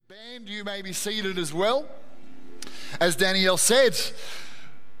Band, you may be seated as well. As Danielle said,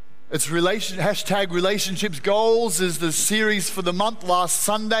 it's hashtag relationships goals is the series for the month. Last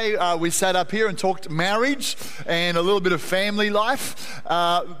Sunday, we sat up here and talked marriage and a little bit of family life.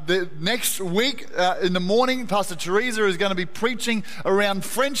 The next week in the morning, Pastor Teresa is going to be preaching around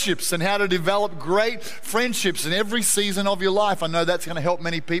friendships and how to develop great friendships in every season of your life. I know that's going to help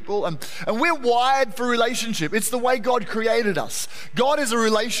many people. And we're wired for relationship. It's the way God created us. God is a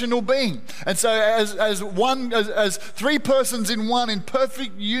relational being. And so as three persons in one in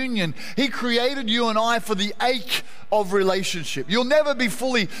perfect union, He created you and I for the ache of relationship. You'll never be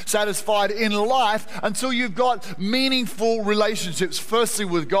fully satisfied in life until you've got meaningful relationships, firstly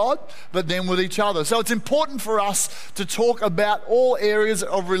with God, but then with each other. So it's important for us to talk about all areas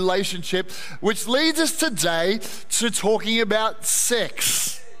of relationship, which leads us today to talking about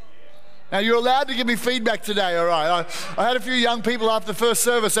sex. Now, you're allowed to give me feedback today, all right? I had a few young people after the first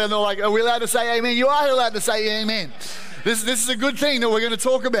service, and they're like, are we allowed to say amen? You are allowed to say amen. This is a good thing that we're going to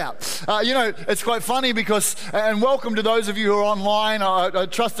talk about. It's quite funny because, and welcome to those of you who are online. I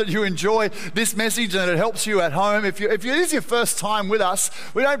trust that you enjoy this message and it helps you at home. If it is your first time with us,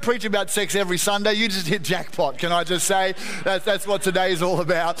 we don't preach about sex every Sunday. You just hit jackpot, can I just say? That's what today is all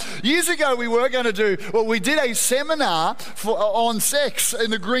about. Years ago, we did a seminar on sex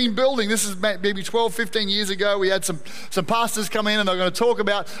in the Green Building. This is maybe 12, 15 years ago. We had some pastors come in and they're going to talk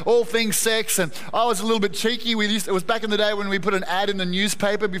about all things sex. And I was a little bit cheeky. It was back in the day when we put an ad in the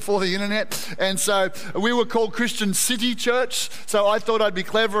newspaper before the internet, and so we were called Christian City Church. So I thought I'd be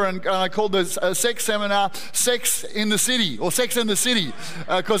clever, and I called the sex seminar "Sex in the City" or "Sex in the City"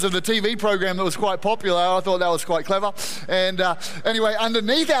 because of the TV program that was quite popular. I thought that was quite clever. And anyway,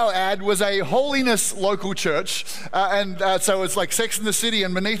 underneath our ad was a holiness local church, so it's like "Sex in the City,"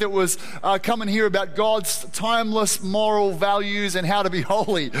 and beneath it was "Come and hear about God's timeless moral values and how to be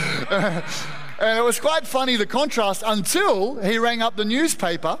holy." And it was quite funny, the contrast, until he rang up the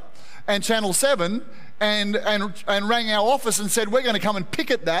newspaper and Channel 7 and rang our office and said, we're going to come and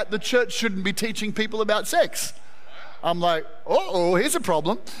picket that. The church shouldn't be teaching people about sex. I'm like, here's a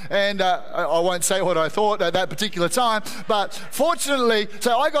problem. And I won't say what I thought at that particular time, but fortunately,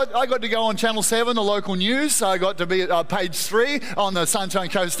 so I got to go on Channel 7, the local news. I got to be at page 3 on the Sunshine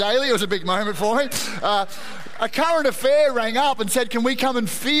Coast Daily. It was a big moment for me. A current affair rang up and said, can we come and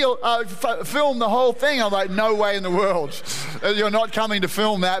film the whole thing? I'm like, no way in the world. You're not coming to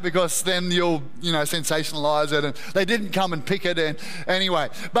film that because then you'll, sensationalize it. And they didn't come and pick it. And anyway,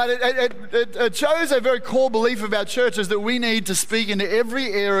 but it shows a very core belief about churches that we need to speak into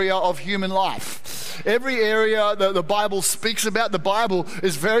every area of human life. Every area that the Bible speaks about. The Bible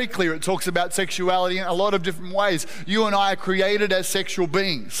is very clear. It talks about sexuality in a lot of different ways. You and I are created as sexual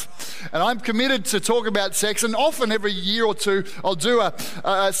beings. And I'm committed to talk about sex. And often every year or two, I'll do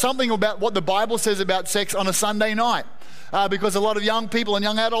something about what the Bible says about sex on a Sunday night. Because a lot of young people and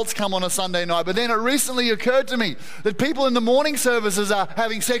young adults come on a Sunday night. But then it recently occurred to me that people in the morning services are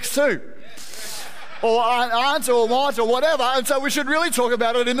having sex too. Or aren't or want or whatever. And so we should really talk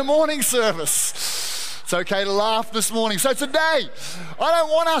about it in the morning service. It's okay to laugh this morning. So today, I don't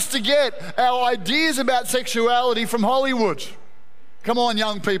want us to get our ideas about sexuality from Hollywood. Come on,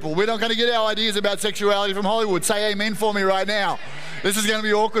 young people. We're not going to get our ideas about sexuality from Hollywood. Say amen for me right now. This is going to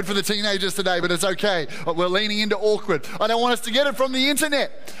be awkward for the teenagers today, but it's okay. We're leaning into awkward. I don't want us to get it from the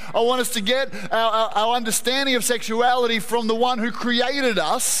internet. I want us to get our understanding of sexuality from the one who created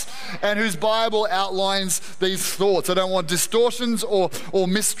us and whose Bible outlines these thoughts. I don't want distortions or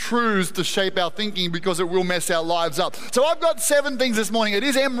mistruths to shape our thinking because it will mess our lives up. So I've got 7 things this morning. It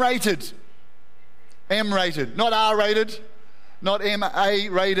is M-rated. M-rated, not R-rated. Not M-A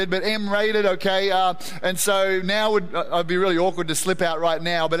rated, but M-rated, okay? And so now I'd be really awkward to slip out right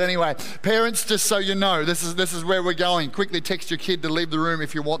now. But anyway, parents, just so you know, this is where we're going. Quickly text your kid to leave the room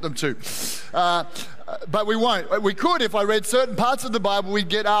if you want them to. But we won't. We could if I read certain parts of the Bible, we'd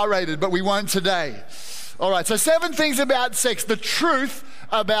get R-rated, but we won't today. All right, so 7 things about sex, the truth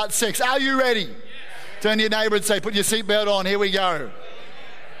about sex. Are you ready? Turn to your neighbour and say, put your seatbelt on. Here we go.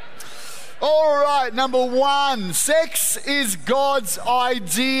 All right, number 1, sex is God's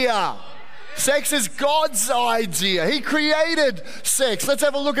idea. Sex is God's idea. He created sex. Let's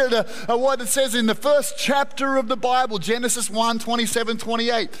have a look at what it says in the first chapter of the Bible, Genesis 1, 27,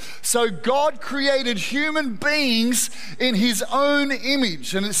 28. So God created human beings in His own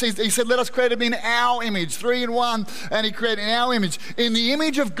image. And it says, He said, let us create them in our image, 3 in 1, and He created in our image. In the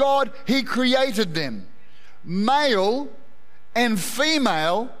image of God, He created them. Male and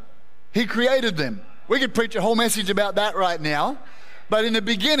female, He created them. We could preach a whole message about that right now. But in the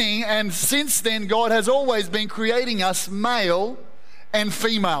beginning and since then, God has always been creating us male and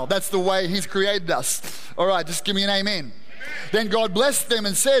female. That's the way he's created us. All right, just give me an amen. Then God blessed them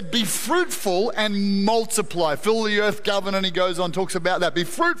and said, be fruitful and multiply. Fill the earth, govern, and he goes on, talks about that. Be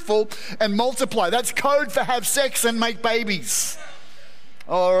fruitful and multiply. That's code for have sex and make babies.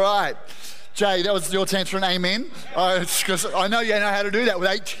 All right. Jay, that was your chance for an amen. Because I know you know how to do that with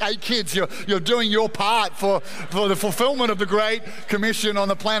eight kids. You're doing your part for the fulfillment of the Great Commission on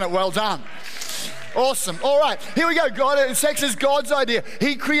the planet. Well done. Awesome. All right, here we go. Sex is God's idea.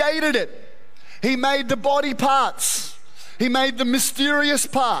 He created it. He made the body parts. He made the mysterious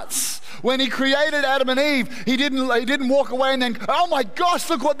parts. When he created Adam and Eve, he didn't walk away and then, oh my gosh,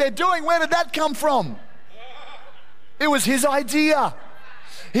 look what they're doing. Where did that come from? It was his idea.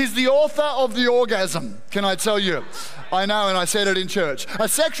 He's the author of the orgasm, can I tell you? I know, and I said it in church. A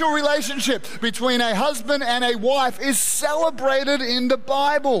sexual relationship between a husband and a wife is celebrated in the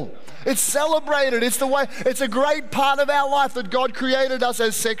Bible. It's celebrated. It's a great part of our life that God created us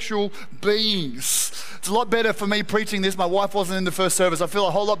as sexual beings. It's a lot better for me preaching this. My wife wasn't in the first service. I feel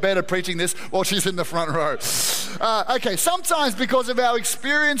a whole lot better preaching this while she's in the front row. Okay, sometimes because of our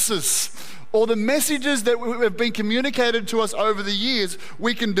experiences or the messages that have been communicated to us over the years,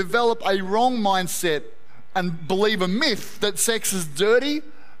 we can develop a wrong mindset and believe a myth that sex is dirty,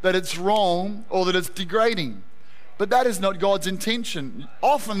 that it's wrong, or that it's degrading. But that is not God's intention.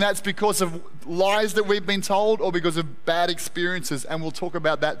 Often that's because of lies that we've been told or because of bad experiences, and we'll talk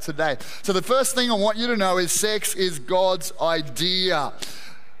about that today. So the first thing I want you to know is sex is God's idea.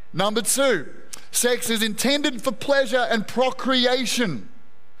 Number 2, sex is intended for pleasure and procreation.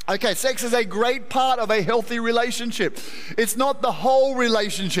 Okay, sex is a great part of a healthy relationship. It's not the whole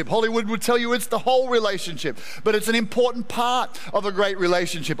relationship. Hollywood would tell you it's the whole relationship, but it's an important part of a great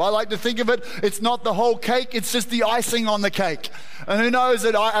relationship. I like to think of it, it's not the whole cake, it's just the icing on the cake. And who knows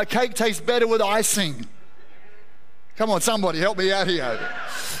that a cake tastes better with icing? Come on, somebody help me out here.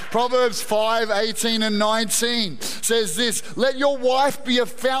 Proverbs 5:18 and 19 says this, let your wife be a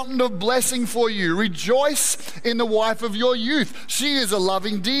fountain of blessing for you. Rejoice in the wife of your youth. She is a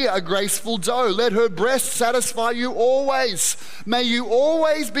loving deer, a graceful doe. Let her breast satisfy you always. May you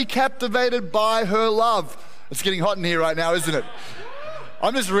always be captivated by her love. It's getting hot in here right now, isn't it?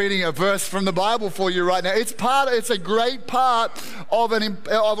 I'm just reading a verse from the Bible for you right now. It's a great part of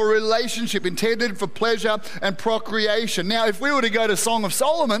a relationship intended for pleasure and procreation. Now, if we were to go to Song of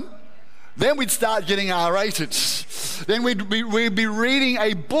Solomon, then we'd start getting R-rated. Then we'd be reading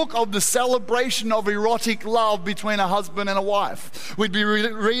a book of the celebration of erotic love between a husband and a wife. We'd be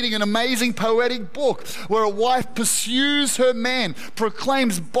reading an amazing poetic book where a wife pursues her man,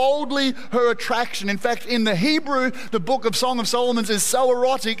 proclaims boldly her attraction. In fact, in the Hebrew, the book of Song of Solomon is so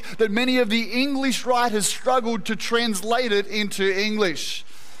erotic that many of the English writers struggled to translate it into English.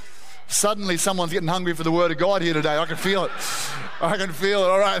 Suddenly someone's getting hungry for the word of God here today. I can feel it. I can feel it.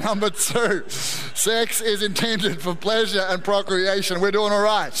 All right, number 2. Sex is intended for pleasure and procreation. We're doing all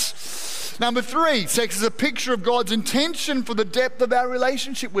right. Number 3, sex is a picture of God's intention for the depth of our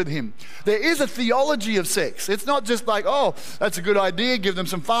relationship with Him. There is a theology of sex. It's not just like, oh, that's a good idea, give them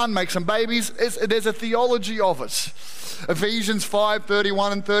some fun, make some babies. There's a theology of it. Ephesians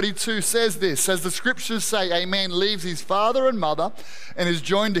 5:31 and 32 says this, as the scriptures say, a man leaves his father and mother and is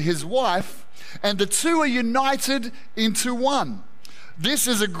joined to his wife, and the two are united into one. This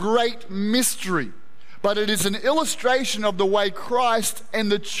is a great mystery, but it is an illustration of the way Christ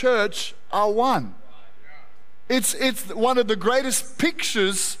and the church are one. It's one of the greatest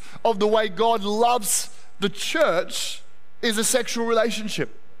pictures of the way God loves the church is a sexual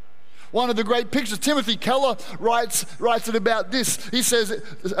relationship. One of the great pictures. Timothy Keller writes it about this. He says,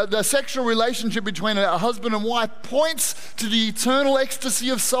 the sexual relationship between a husband and wife points to the eternal ecstasy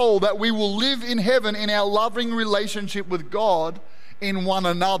of soul that we will live in heaven in our loving relationship with God in one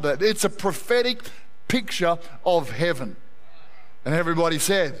another. It's a prophetic picture of heaven. And everybody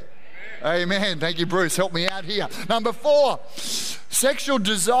said, Amen. Thank you, Bruce. Help me out here. Number 4, sexual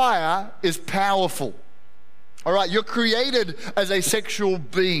desire is powerful. All right, you're created as a sexual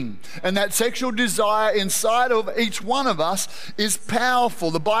being, and that sexual desire inside of each one of us is powerful.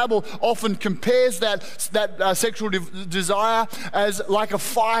 The Bible often compares that sexual desire as like a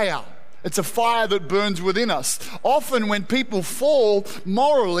fire. It's a fire that burns within us. Often when people fall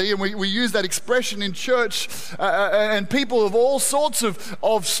morally, and we use that expression in church, and people of all sorts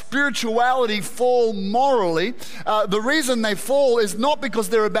of spirituality fall morally, the reason they fall is not because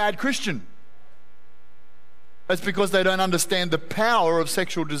they're a bad Christian. It's because they don't understand the power of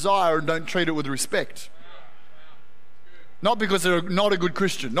sexual desire and don't treat it with respect. Not because they're not a good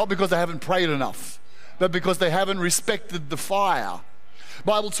Christian, not because they haven't prayed enough, but because they haven't respected the fire.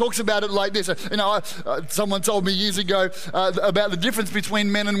 Bible talks about it like this. Someone told me years ago about the difference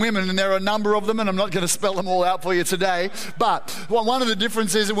between men and women, and there are a number of them, and I'm not going to spell them all out for you today. But one of the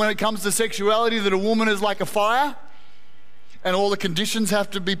differences when it comes to sexuality, that a woman is like a fire, and all the conditions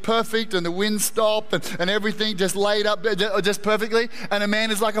have to be perfect, and the wind stop, and everything just laid up just perfectly. And a man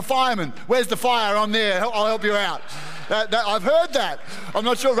is like a fireman. Where's the fire? I'm there. I'll help you out. I've heard that. I'm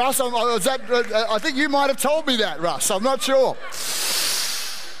not sure, Russ. I think you might have told me that, Russ. I'm not sure.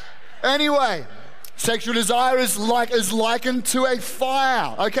 Anyway, sexual desire is likened to a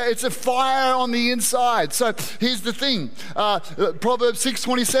fire. Okay, it's a fire on the inside. So here's the thing. Proverbs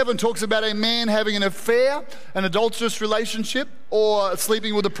 6:27 talks about a man having an affair, an adulterous relationship, or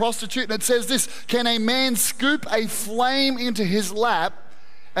sleeping with a prostitute. And it says this: can a man scoop a flame into his lap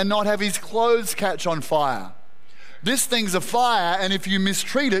and not have his clothes catch on fire? This thing's a fire, and if you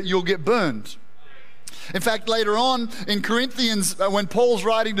mistreat it, you'll get burned. In fact, later on in Corinthians, when Paul's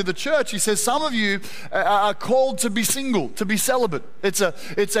writing to the church, he says some of you are called to be single, to be celibate. It's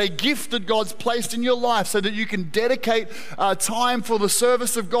a gift that God's placed in your life so that you can dedicate time for the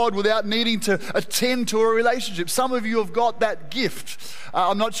service of God without needing to attend to a relationship. Some of you have got that gift.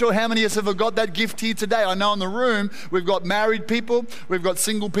 I'm not sure how many of us have got that gift here today. I know in the room we've got married people, we've got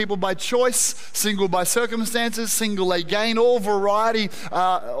single people by choice, single by circumstances, single again, all variety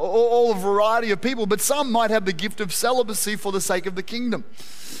of people. But some might have the gift of celibacy for the sake of the kingdom.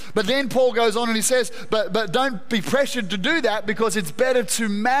 But then Paul goes on and he says, but don't be pressured to do that, because it's better to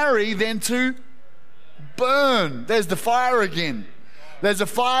marry than to burn. There's the fire again. There's a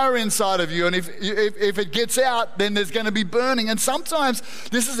fire inside of you, and if it gets out, then there's going to be burning. And sometimes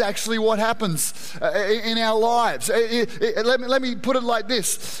this is actually what happens in our lives. Let me put it like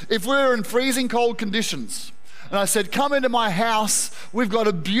this. If we're in freezing cold conditions, and I said, come into my house, we've got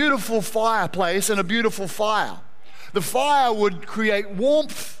a beautiful fireplace and a beautiful fire. The fire would create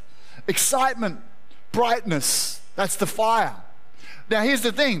warmth, excitement, brightness. That's the fire. Now here's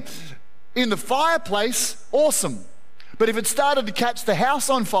the thing. In the fireplace, awesome. But if it started to catch the house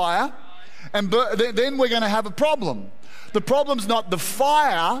on fire, then we're going to have a problem. The problem's not the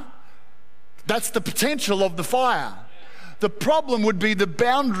fire, that's the potential of the fire. The problem would be the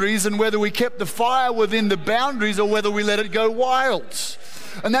boundaries, and whether we kept the fire within the boundaries or whether we let it go wild.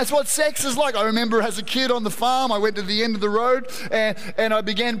 And that's what sex is like. I remember as a kid on the farm, I went to the end of the road and I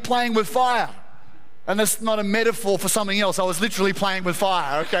began playing with fire. And that's not a metaphor for something else. I was literally playing with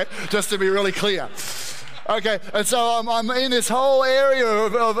fire, okay? Just to be really clear. Okay, and so I'm in this whole area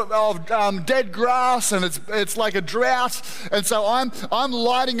of dead grass, and it's like a drought, and so I'm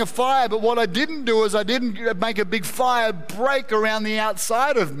lighting a fire. But what I didn't do is I didn't make a big fire break around the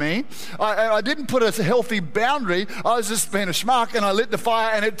outside of me. I didn't put a healthy boundary. I was just being a schmuck, and I lit the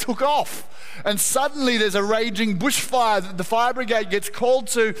fire, and it took off. And suddenly there's a raging bushfire that the fire brigade gets called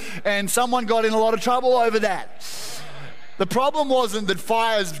to, and someone got in a lot of trouble over that. The problem wasn't that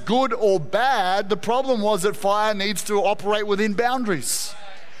fire is good or bad. The problem was that fire needs to operate within boundaries.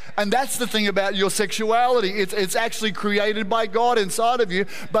 And that's the thing about your sexuality. It's actually created by God inside of you,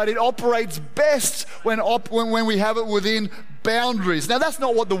 but it operates best when we have it within boundaries. Now that's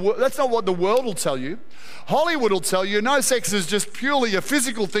not what the world will tell you. Hollywood will tell you, no, sex is just purely a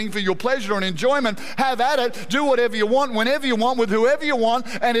physical thing for your pleasure and enjoyment. Have at it, do whatever you want, whenever you want, with whoever you want,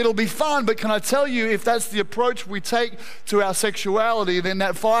 and it'll be fun. But can I tell you, if that's the approach we take to our sexuality, then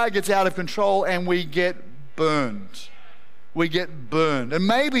that fire gets out of control and we get burned. We get burned. And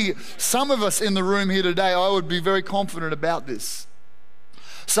maybe some of us in the room here today, I would be very confident about this.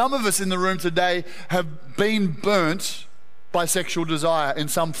 Some of us in the room today have been burnt by sexual desire in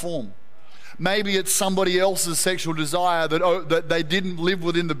some form. Maybe it's somebody else's sexual desire that they didn't live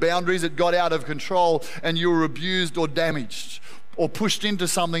within the boundaries, it got out of control, and you were abused or damaged or pushed into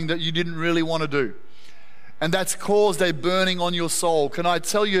something that you didn't really want to do. And that's caused a burning on your soul. Can I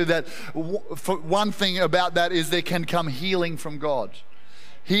tell you that one thing about that is there can come healing from God.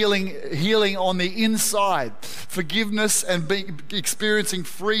 Healing on the inside. Forgiveness and experiencing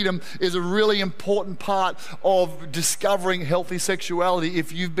freedom is a really important part of discovering healthy sexuality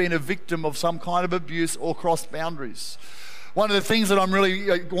if you've been a victim of some kind of abuse or crossed boundaries. One of the things that I'm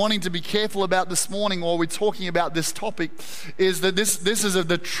really wanting to be careful about this morning while we're talking about this topic is that this is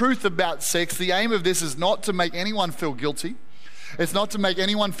the truth about sex. The aim of this is not to make anyone feel guilty. It's not to make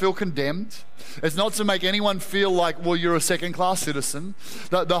anyone feel condemned. It's not to make anyone feel like, well, you're a second-class citizen.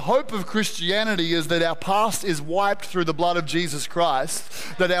 The hope of Christianity is that our past is wiped through the blood of Jesus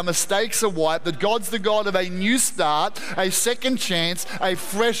Christ, that our mistakes are wiped, that God's the God of a new start, a second chance, a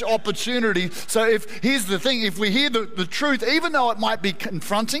fresh opportunity. So here's the thing, if we hear the truth, even though it might be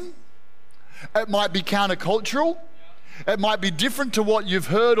confronting, it might be countercultural, It might be different to what you've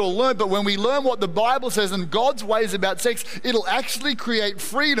heard or learned, but when we learn what the Bible says and God's ways about sex, it'll actually create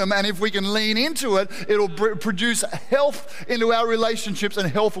freedom. And if we can lean into it, it'll produce health into our relationships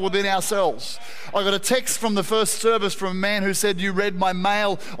and health within ourselves. I got a text from the first service from a man who said, "You read my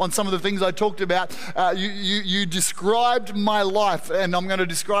mail on some of the things I talked about. You described my life," and I'm going to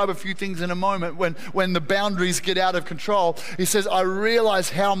describe a few things in a moment when the boundaries get out of control. He says, "I realize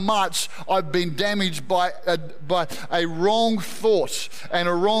how much I've been damaged by a wrong thought and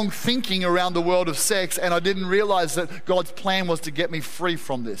a wrong thinking around the world of sex, and I didn't realize that God's plan was to get me free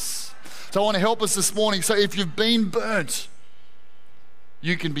from this." So I want to help us this morning. So if you've been burnt,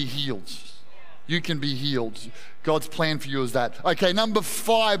 you can be healed. You can be healed. God's plan for you is that. Okay, number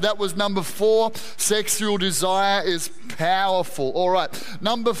 5, that was number 4. Sexual desire is powerful. All right,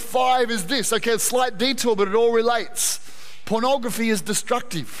 number 5 is this. Okay, a slight detour, but it all relates. Pornography is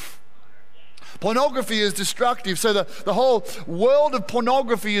destructive. Pornography is destructive. So the whole world of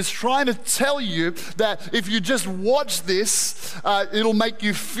pornography is trying to tell you that if you just watch this, it'll make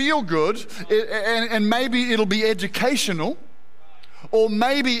you feel good, and maybe it'll be educational, or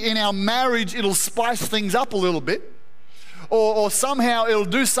maybe in our marriage it'll spice things up a little bit, or somehow it'll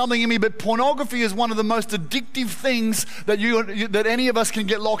do something in me. But pornography is one of the most addictive things that any of us can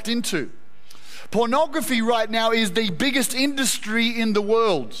get locked into. Pornography right now is the biggest industry in the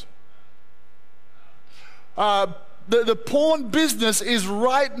world. The porn business is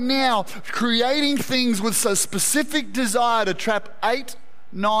right now creating things with a specific desire to trap 8,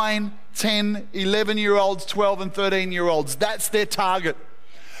 9, 10, 11-year-olds, 12 and 13-year-olds. That's their target.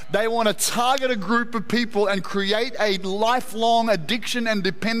 They want to target a group of people and create a lifelong addiction and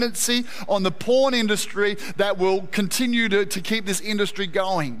dependency on the porn industry that will continue to keep this industry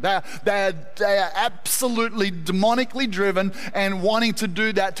going. They are absolutely demonically driven and wanting to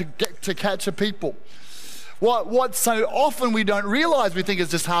do that to capture people. What so often we don't realize, we think it's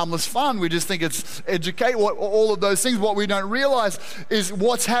just harmless fun. We just think it's educate, all of those things. What we don't realize is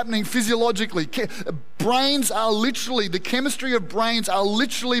what's happening physiologically. Brains are literally, the chemistry of brains are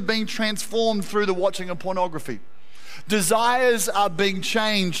literally being transformed through the watching of pornography. Desires are being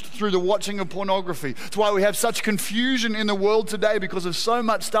changed through the watching of pornography. That's why we have such confusion in the world today, because of so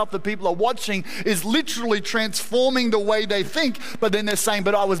much stuff that people are watching is literally transforming the way they think, but then they're saying,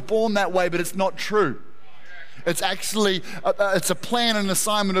 "But I was born that way," but it's not true. It's actually, it's a plan and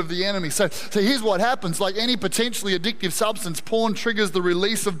assignment of the enemy. So here's what happens. Like any potentially addictive substance, porn triggers the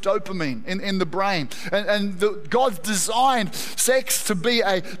release of dopamine in the brain. And God's designed sex to be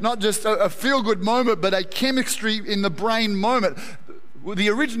not just a feel-good moment, but a chemistry in the brain moment.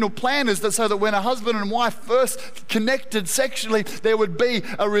 The original plan is that so that when a husband and wife first connected sexually, there would be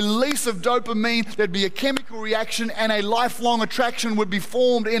a release of dopamine, there'd be a chemical reaction, and a lifelong attraction would be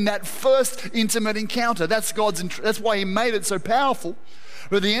formed in that first intimate encounter. That's why He made it so powerful.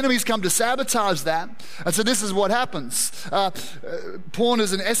 But the enemy's come to sabotage that. And so this is what happens. Porn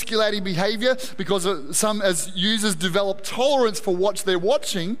is an escalating behavior because as users develop tolerance for what they're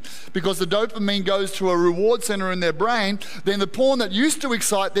watching, because the dopamine goes to a reward center in their brain, then the porn that used to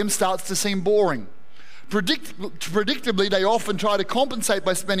excite them starts to seem boring. Predictably, they often try to compensate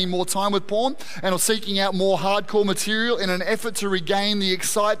by spending more time with porn and are seeking out more hardcore material in an effort to regain the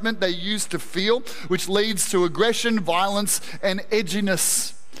excitement they used to feel, which leads to aggression, violence, and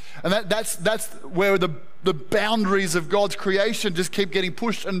edginess. And that's where the boundaries of God's creation just keep getting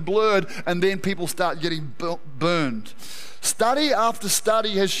pushed and blurred, and then people start getting burned. Study after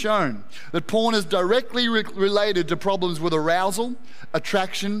study has shown that porn is directly related to problems with arousal,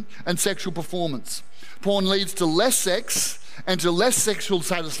 attraction, and sexual performance. Porn leads to less sex and to less sexual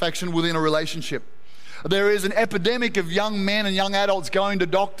satisfaction within a relationship. There is an epidemic of young men and young adults going to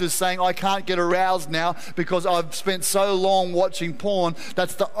doctors saying, "I can't get aroused now because I've spent so long watching porn.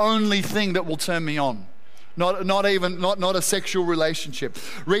 That's the only thing that will turn me on." Not a sexual relationship.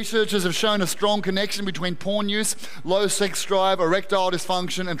 Researchers have shown a strong connection between porn use, low sex drive, erectile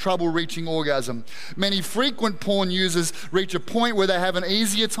dysfunction, and trouble reaching orgasm. Many frequent porn users reach a point where they have an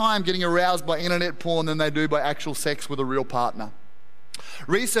easier time getting aroused by internet porn than they do by actual sex with a real partner.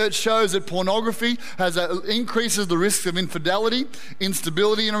 Research shows that pornography increases the risks of infidelity,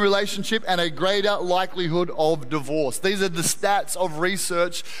 instability in a relationship, and a greater likelihood of divorce. These are the stats of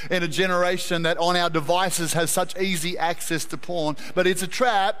research in a generation that on our devices has such easy access to porn. But it's a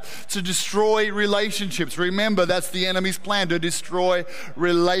trap to destroy relationships. Remember, that's the enemy's plan, to destroy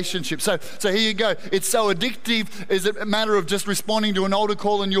relationships. So here you go. It's so addictive. Is it a matter of just responding to an altar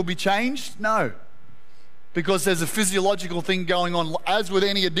call and you'll be changed? No. because there's a physiological thing going on. As with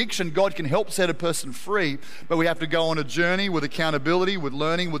any addiction, God can help set a person free, but we have to go on a journey with accountability, with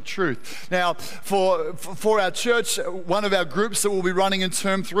learning, with truth. Now, for our church, one of our groups that we'll be running in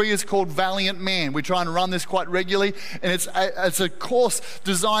term 3 is called Valiant Man. We try and run this quite regularly, and it's a course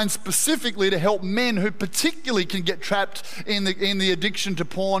designed specifically to help men who particularly can get trapped in the addiction to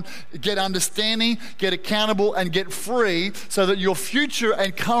porn, get understanding, get accountable, and get free, so that your future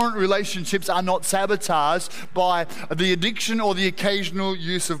and current relationships are not sabotaged by the addiction or the occasional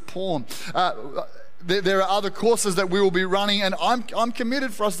use of porn. There are other courses that we will be running, and I'm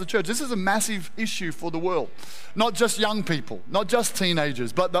committed for us as a church. This is a massive issue for the world. Not just young people, not just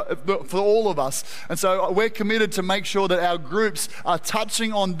teenagers, but for all of us. And so we're committed to make sure that our groups are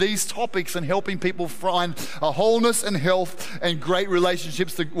touching on these topics and helping people find a wholeness and health and great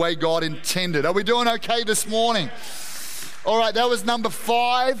relationships the way God intended. Are we doing okay this morning? All right, that was number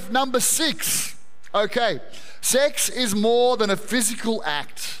 5. Number 6. Okay, sex is more than a physical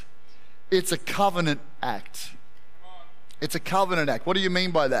act. It's a covenant act. It's a covenant act. What do you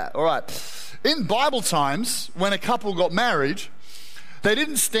mean by that? All right. In Bible times, when a couple got married, they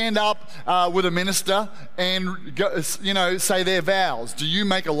didn't stand up with a minister and go, say their vows. Do you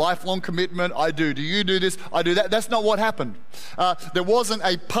make a lifelong commitment? I do. Do you do this? I do that. That's not what happened. There wasn't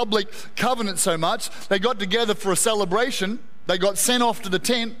a public covenant so much. They got together for a celebration. They got sent off to the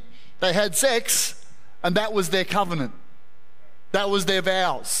tent. They had sex, and that was their covenant. That was their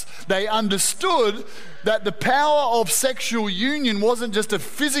vows. They understood that the power of sexual union wasn't just a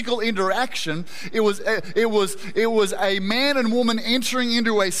physical interaction. It was a man and woman entering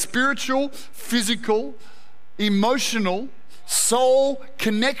into a spiritual, physical, emotional, soul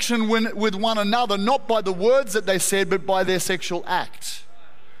connection with one another, not by the words that they said, but by their sexual act.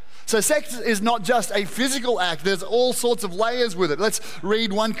 So sex is not just a physical act. There's all sorts of layers with it. Let's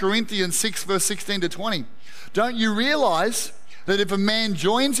read 1 Corinthians 6, verse 16 to 20. Don't you realize that if a man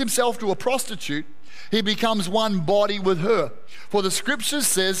joins himself to a prostitute, he becomes one body with her? For the scripture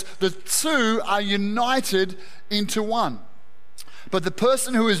says the two are united into one. But the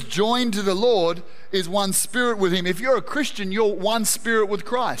person who is joined to the Lord is one spirit with him. If you're a Christian, you're one spirit with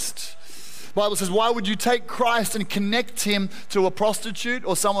Christ. The Bible says, why would you take Christ and connect him to a prostitute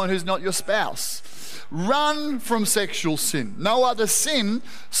or someone who's not your spouse? Run from sexual sin. No other sin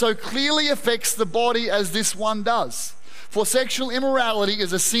so clearly affects the body as this one does. For sexual immorality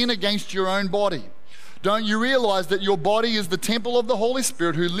is a sin against your own body. Don't you realize that your body is the temple of the Holy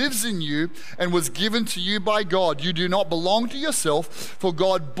Spirit who lives in you and was given to you by God? You do not belong to yourself, for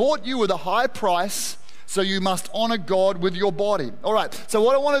God bought you with a high price, so you must honor God with your body. All right, so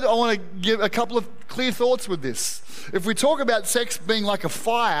what I want to give a couple of clear thoughts with this. If we talk about sex being like a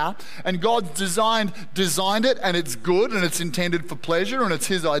fire, and God designed it, and it's good, and it's intended for pleasure, and it's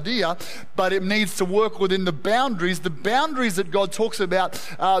his idea, but it needs to work within the boundaries. The boundaries that God talks about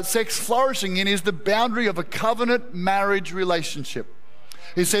sex flourishing in is the boundary of a covenant marriage relationship.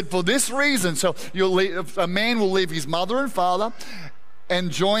 He said, for this reason, so a man will leave his mother and father and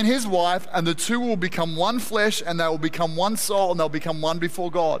join his wife, and the two will become one flesh, and they will become one soul, and they'll become one before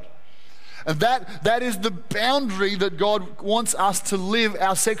God. And that is the boundary that God wants us to live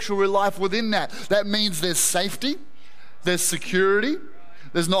our sexual life within that. That means there's safety, there's security,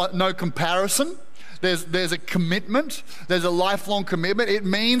 there's no comparison. There's a commitment. There's a lifelong commitment. It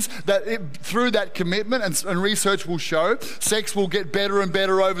means that through that commitment, and research will show, sex will get better and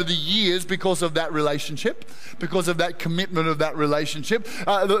better over the years because of that relationship, because of that commitment of that relationship.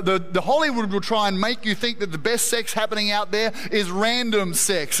 The Hollywood will try and make you think that the best sex happening out there is random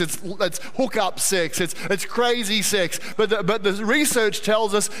sex. It's hookup sex. It's crazy sex. But the research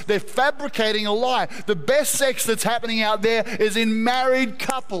tells us they're fabricating a lie. The best sex that's happening out there is in married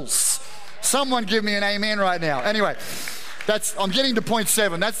couples. Someone give me an amen right now. Anyway, I'm getting to point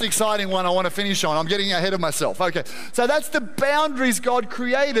 7. That's the exciting one I want to finish on. I'm getting ahead of myself. Okay, so that's the boundaries God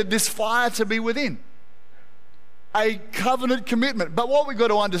created this fire to be within. A covenant commitment. But what we've got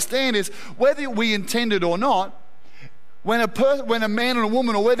to understand is, whether we intend it or not, when a man and a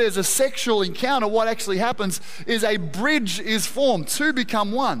woman, or where there's a sexual encounter, what actually happens is a bridge is formed. Two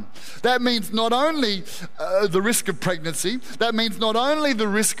become one. That means not only the risk of pregnancy, that means not only the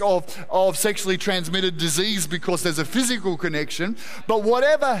risk of sexually transmitted disease because there's a physical connection, but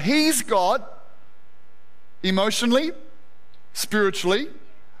whatever he's got emotionally, spiritually,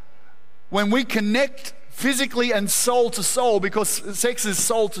 when we connect physically and soul to soul, because sex is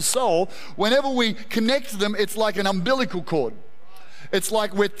soul to soul, whenever we connect them, it's like an umbilical cord. It's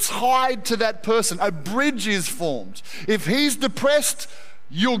like we're tied to that person. A bridge is formed. If he's depressed,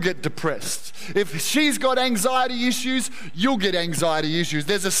 you'll get depressed. If she's got anxiety issues, you'll get anxiety issues.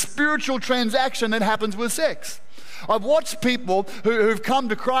 There's a spiritual transaction that happens with sex. I've watched people who've come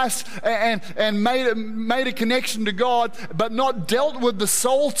to Christ and made a connection to God, but not dealt with the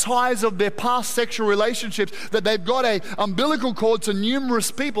soul ties of their past sexual relationships, that they've got an umbilical cord to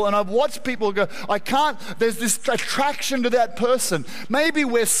numerous people. And I've watched people go, there's this attraction to that person. Maybe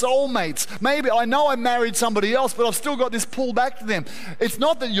we're soulmates. Maybe I know I married somebody else, but I've still got this pull back to them. It's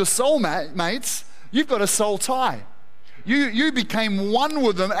not that you're soulmates. You've got a soul tie. You became one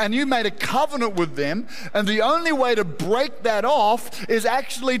with them and you made a covenant with them, and the only way to break that off is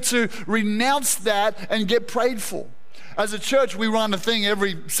actually to renounce that and get prayed for. As a church, we run a thing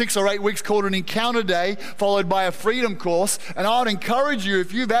every 6 or 8 weeks called an encounter day, followed by a freedom course. And I would encourage you,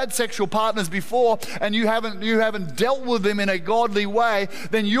 if you've had sexual partners before and you haven't dealt with them in a godly way,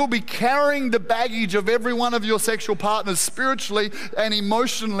 then you'll be carrying the baggage of every one of your sexual partners spiritually and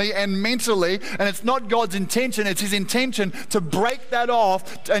emotionally and mentally. And it's not God's intention, it's His intention to break that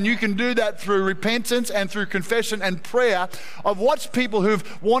off. And you can do that through repentance and through confession and prayer. I've watched people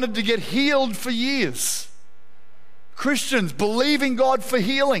who've wanted to get healed for years. Christians believing God for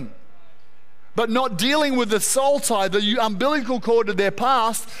healing, but not dealing with the soul tie, the umbilical cord to their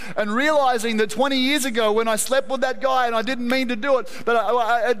past, and realizing that 20 years ago when I slept with that guy, and I didn't mean to do it, but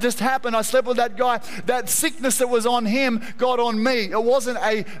it just happened, I slept with that guy, that sickness that was on him got on me. It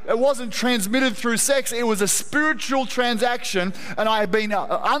wasn't transmitted through sex, it was a spiritual transaction, and I have been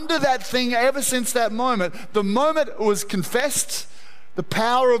under that thing ever since that moment. The moment it was confessed, the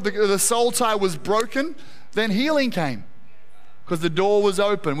power of the soul tie was broken, then healing came, because the door was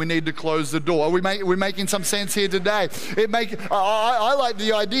open. We need to close the door. We're making some sense here today. I like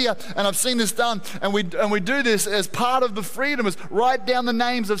the idea, and I've seen this done, and we do this as part of the freedom, is write down the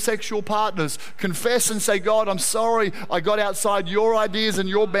names of sexual partners, confess and say, God, I'm sorry I got outside your ideas and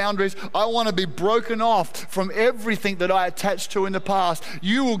your boundaries. I want to be broken off from everything that I attached to in the past.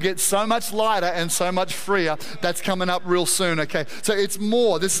 You will get so much lighter and so much freer. That's coming up real soon, okay? So it's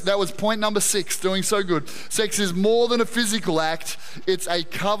more. That was point number 6, doing so good. Sex is more than a physical act. It's a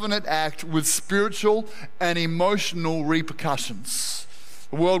covenant act with spiritual and emotional repercussions.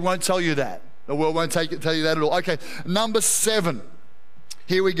 The world won't tell you that. The world won't tell you that at all. Okay, number 7.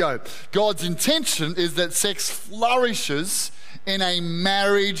 Here we go. God's intention is that sex flourishes in a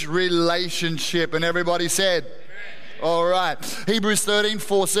marriage relationship. And everybody said, amen. All right. Hebrews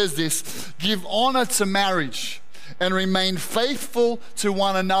 13:4 says this: give honor to marriage and remain faithful to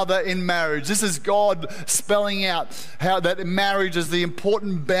one another in marriage. This is God spelling out how that marriage is the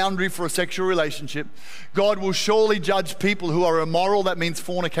important boundary for a sexual relationship. God will surely judge people who are immoral. That means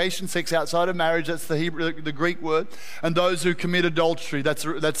fornication, sex outside of marriage. That's the Greek word. And those who commit adultery.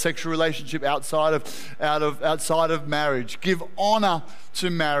 That's sexual relationship outside of marriage. Give honor to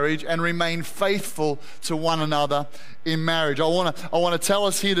marriage and remain faithful to one another in marriage. I want to tell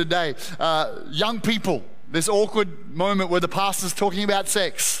us here today, young people, this awkward moment where the pastor's talking about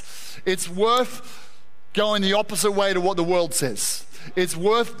sex, it's worth going the opposite way to what the world says. It's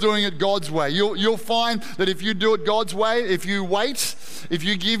worth doing it God's way. You'll find that if you do it God's way, if you wait, if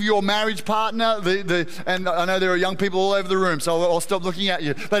you give your marriage partner and I know there are young people all over the room, so I'll stop looking at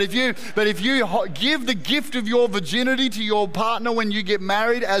you. But if you give the gift of your virginity to your partner when you get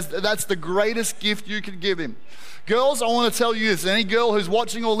married, as that's the greatest gift you can give him. Girls, I want to tell you this, any girl who's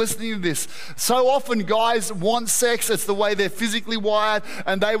watching or listening to this, so often guys want sex, it's the way they're physically wired,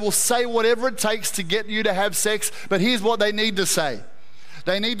 and they will say whatever it takes to get you to have sex, but here's what they need to say.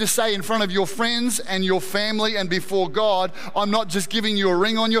 They need to say in front of your friends and your family and before God, I'm not just giving you a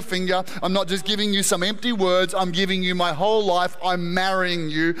ring on your finger. I'm not just giving you some empty words. I'm giving you my whole life. I'm marrying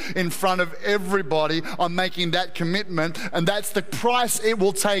you in front of everybody. I'm making that commitment. And that's the price it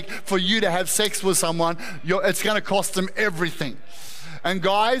will take for you to have sex with someone. It's going to cost them everything. And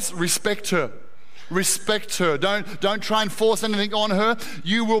guys, respect her. Respect her. Don't try and force anything on her.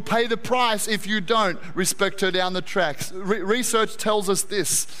 You will pay the price if you don't respect her down the tracks. Research tells us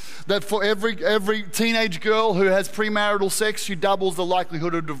this, that for every teenage girl who has premarital sex, she doubles the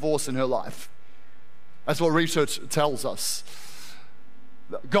likelihood of divorce in her life. That's what research tells us.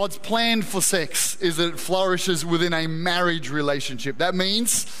 God's plan for sex is that it flourishes within a marriage relationship. That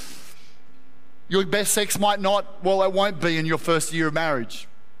means your best sex it won't be in your first year of marriage.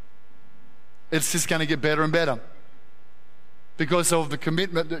 It's just going to get better and better because of the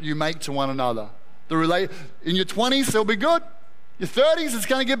commitment that you make to one another. In your 20s, they'll be good. Your 30s, it's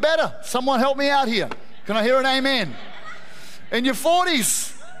going to get better. Someone help me out here. Can I hear an amen? In your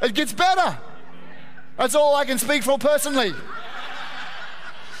 40s, it gets better. That's all I can speak for personally.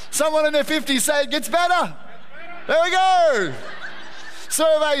 Someone in their 50s say it gets better. There we go.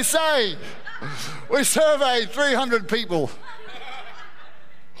 Surveys say. We surveyed 300 people.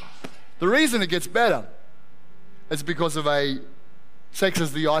 The reason it gets better is because of sex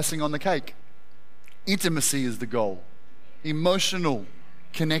is the icing on the cake. Intimacy is the goal. Emotional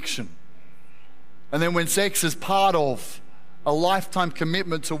connection. And then when sex is part of a lifetime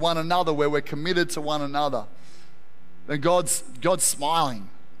commitment to one another, where we're committed to one another, then God's smiling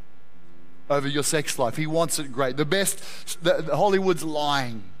over your sex life. He wants it great. Hollywood's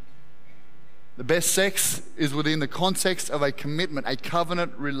lying. The best sex is within the context of a commitment, a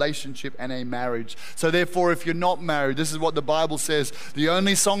covenant relationship, and a marriage. So therefore, if you're not married, this is what the Bible says. The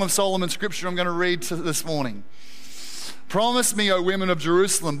only Song of Solomon scripture I'm going to read this morning. Promise me, O women of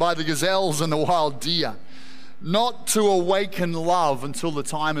Jerusalem, by the gazelles and the wild deer, not to awaken love until the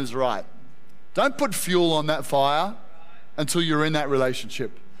time is right. Don't put fuel on that fire until you're in that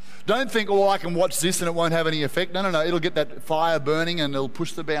relationship. Don't think, I can watch this and it won't have any effect. No. It'll get that fire burning and it'll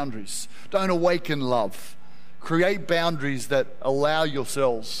push the boundaries. Don't awaken love. Create boundaries that allow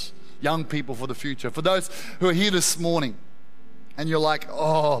yourselves, young people, for the future. For those who are here this morning and you're like,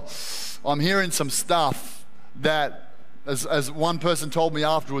 I'm hearing some stuff that, as one person told me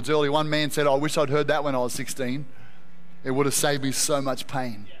afterwards early, one man said, I wish I'd heard that when I was 16. It would have saved me so much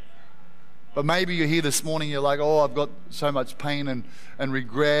pain. But maybe you're here this morning, you're like, I've got so much pain and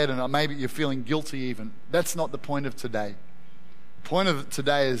regret, and maybe you're feeling guilty even. That's not the point of today. The point of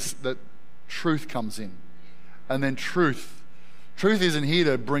today is that truth comes in. And then truth isn't here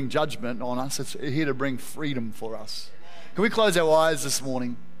to bring judgment on us, it's here to bring freedom for us. Can we close our eyes this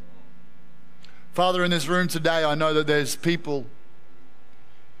morning? Father, in this room today, I know that there's people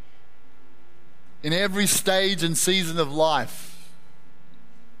in every stage and season of life.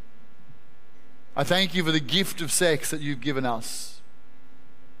 I thank you for the gift of sex that you've given us.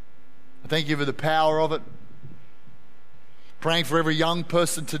 I thank you for the power of it. Praying for every young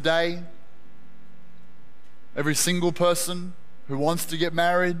person today, every single person who wants to get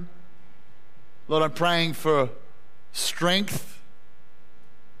married. Lord, I'm praying for strength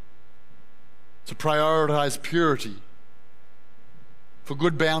to prioritize purity, for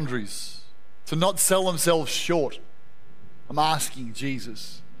good boundaries, to not sell themselves short. I'm asking,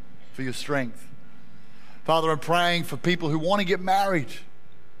 Jesus, for your strength. Father, I'm praying for people who want to get married.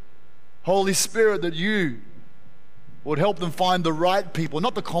 Holy Spirit, that you would help them find the right people,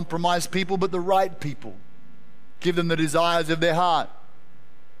 not the compromised people, but the right people. Give them the desires of their heart.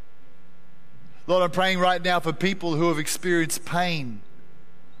 Lord, I'm praying right now for people who have experienced pain,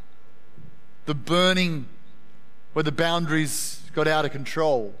 the burning where the boundaries got out of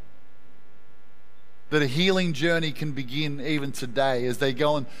control, that a healing journey can begin even today as they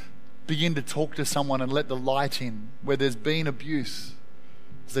go and begin to talk to someone and let the light in where there's been abuse.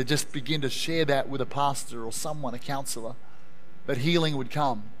 As they just begin to share that with a pastor or someone, a counselor, that healing would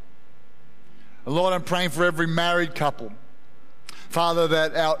come. And Lord, I'm praying for every married couple. Father,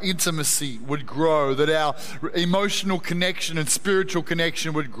 that our intimacy would grow, that our emotional connection and spiritual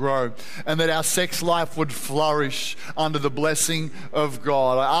connection would grow, and that our sex life would flourish under the blessing of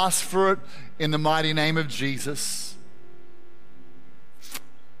God. I ask for it in the mighty name of Jesus.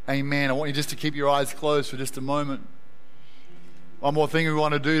 Amen. I want you just to keep your eyes closed for just a moment. One more thing we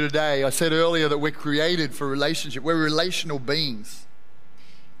want to do today. I said earlier that we're created for relationship. We're relational beings.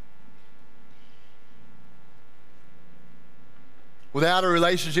 Without a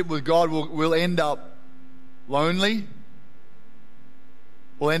relationship with God, we'll end up lonely.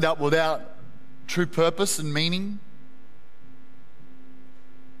 We'll end up without true purpose and meaning.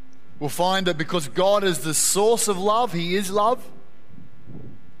 We'll find that because God is the source of love, He is love,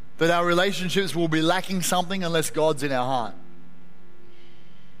 that our relationships will be lacking something unless God's in our heart.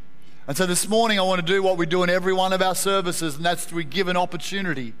 And so this morning I want to do what we do in every one of our services, and that's we give an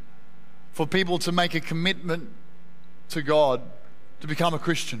opportunity for people to make a commitment to God, to become a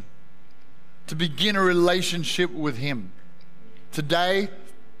Christian, to begin a relationship with Him. Today,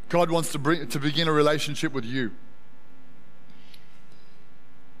 God wants to begin a relationship with you.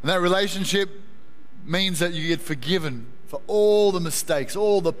 And that relationship means that you get forgiven for all the mistakes,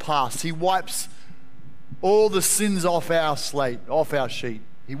 all the past. He wipes all the sins off our slate, off our sheet.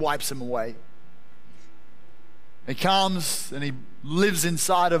 He wipes them away. He comes and He lives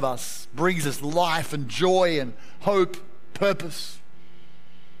inside of us, brings us life and joy and hope, purpose.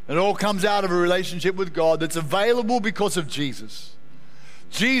 It all comes out of a relationship with God that's available because of Jesus.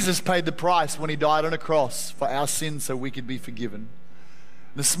 Jesus paid the price when He died on a cross for our sins so we could be forgiven.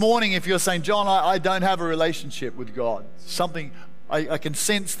 This morning, if you're saying, John, I don't have a relationship with God, something, I can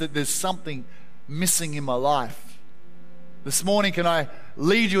sense that there's something missing in my life. This morning, can I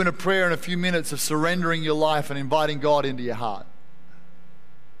lead you in a prayer in a few minutes of surrendering your life and inviting God into your heart?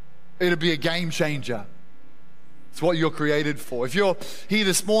 It'll be a game changer. It's what you're created for. If you're here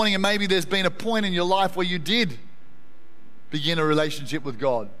this morning and maybe there's been a point in your life where you did begin a relationship with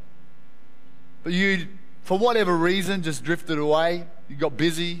God, but you, for whatever reason, just drifted away, you got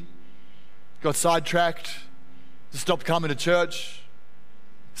busy, got sidetracked, stopped coming to church,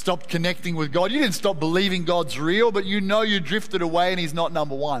 stopped connecting with God. You didn't stop believing God's real, but you know you drifted away and He's not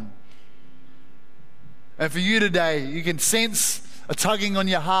number one. And for you today, you can sense a tugging on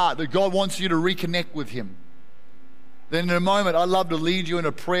your heart that God wants you to reconnect with Him. Then in a moment, I'd love to lead you in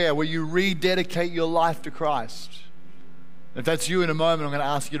a prayer where you rededicate your life to Christ. If that's you in a moment, I'm going to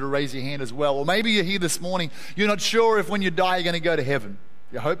ask you to raise your hand as well. Or maybe you're here this morning, you're not sure if when you die you're going to go to heaven.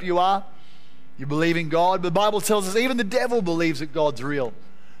 You hope you are. You believe in God. But the Bible tells us even the devil believes that God's real.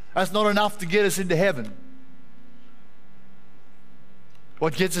 That's not enough to get us into heaven.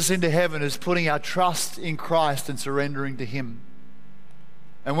 What gets us into heaven is putting our trust in Christ and surrendering to Him.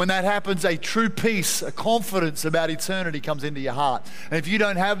 And when that happens, a true peace, a confidence about eternity comes into your heart. And if you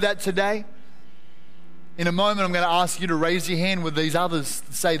don't have that today, in a moment I'm going to ask you to raise your hand with these others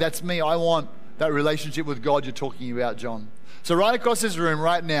to say, that's me, I want that relationship with God you're talking about, John. So right across this room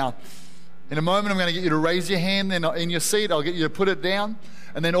right now, in a moment I'm going to get you to raise your hand in your seat. I'll get you to put it down.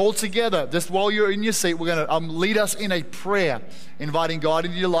 And then all together, just while you're in your seat, we're going to lead us in a prayer, inviting God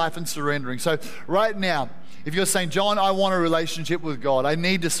into your life and surrendering. So right now, if you're saying, John, I want a relationship with God, I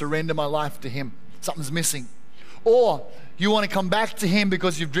need to surrender my life to Him, something's missing. Or you want to come back to Him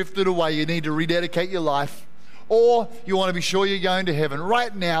because you've drifted away, you need to rededicate your life. Or you want to be sure you're going to heaven.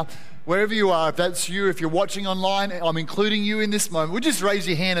 Right now, wherever you are, if that's you, if you're watching online, I'm including you in this moment. Would you just raise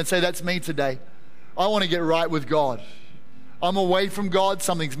your hand and say, that's me today. I want to get right with God. I'm away from God,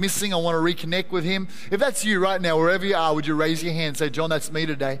 something's missing, I want to reconnect with Him. If that's you right now, wherever you are, would you raise your hand and say, John, that's me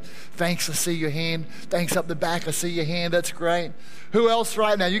today. Thanks, I see your hand. Thanks up the back, I see your hand, that's great. Who else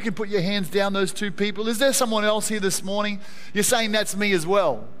right now? You can put your hands down, those two people. Is there someone else here this morning? You're saying, that's me as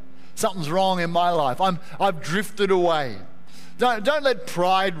well. Something's wrong in my life. I've drifted away. Don't let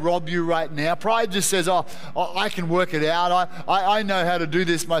pride rob you right now. Pride just says, oh, I can work it out. I know how to do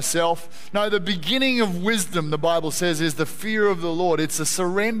this myself. No, the beginning of wisdom, the Bible says, is the fear of the Lord. It's a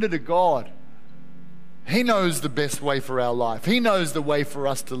surrender to God. He knows the best way for our life. He knows the way for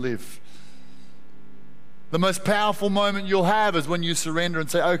us to live. The most powerful moment you'll have is when you surrender and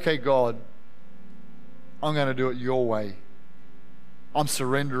say, okay, God, I'm going to do it your way. I'm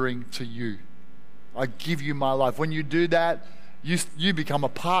surrendering to you. I give you my life. When you do that, you become a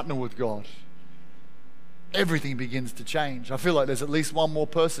partner with God. Everything begins to change. I feel like there's at least one more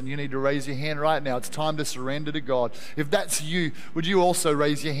person. You need to raise your hand right now. It's time to surrender to God. If that's you, would you also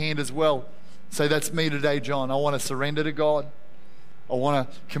raise your hand as well? Say, that's me today, John. I want to surrender to God. I want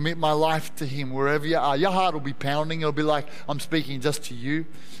to commit my life to Him wherever you are. Your heart will be pounding. It'll be like I'm speaking just to you,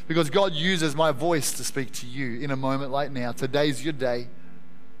 because God uses my voice to speak to you in a moment like now. Today's your day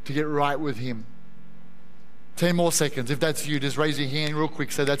to get right with Him. 10 more seconds. If that's you, just raise your hand real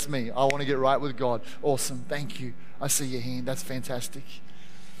quick. Say, that's me. I want to get right with God. Awesome. Thank you. I see your hand. That's fantastic.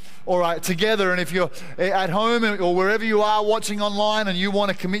 All right, together, and if you're at home or wherever you are watching online and you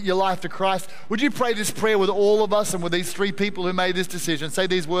want to commit your life to Christ, would you pray this prayer with all of us and with these three people who made this decision? Say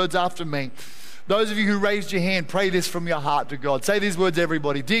these words after me. Those of you who raised your hand, pray this from your heart to God. Say these words,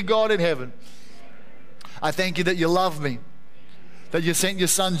 everybody. Dear God in heaven, I thank you that you love me, that you sent your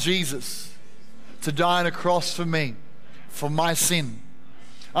Son Jesus to die on a cross for me, for my sin.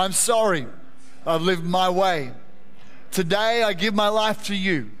 I'm sorry I've lived my way. Today I give my life to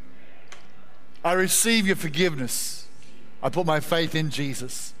you. I receive your forgiveness. I put my faith in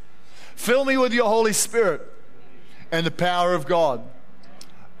Jesus. Fill me with your Holy Spirit and the power of God.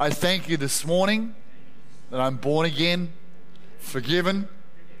 I thank you this morning that I'm born again, forgiven,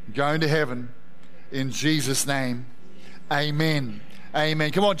 going to heaven. In Jesus' name, amen.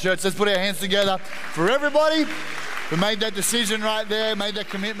 Amen. Come on, church, let's put our hands together for everybody who made that decision right there, made that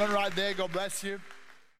commitment right there. God bless you.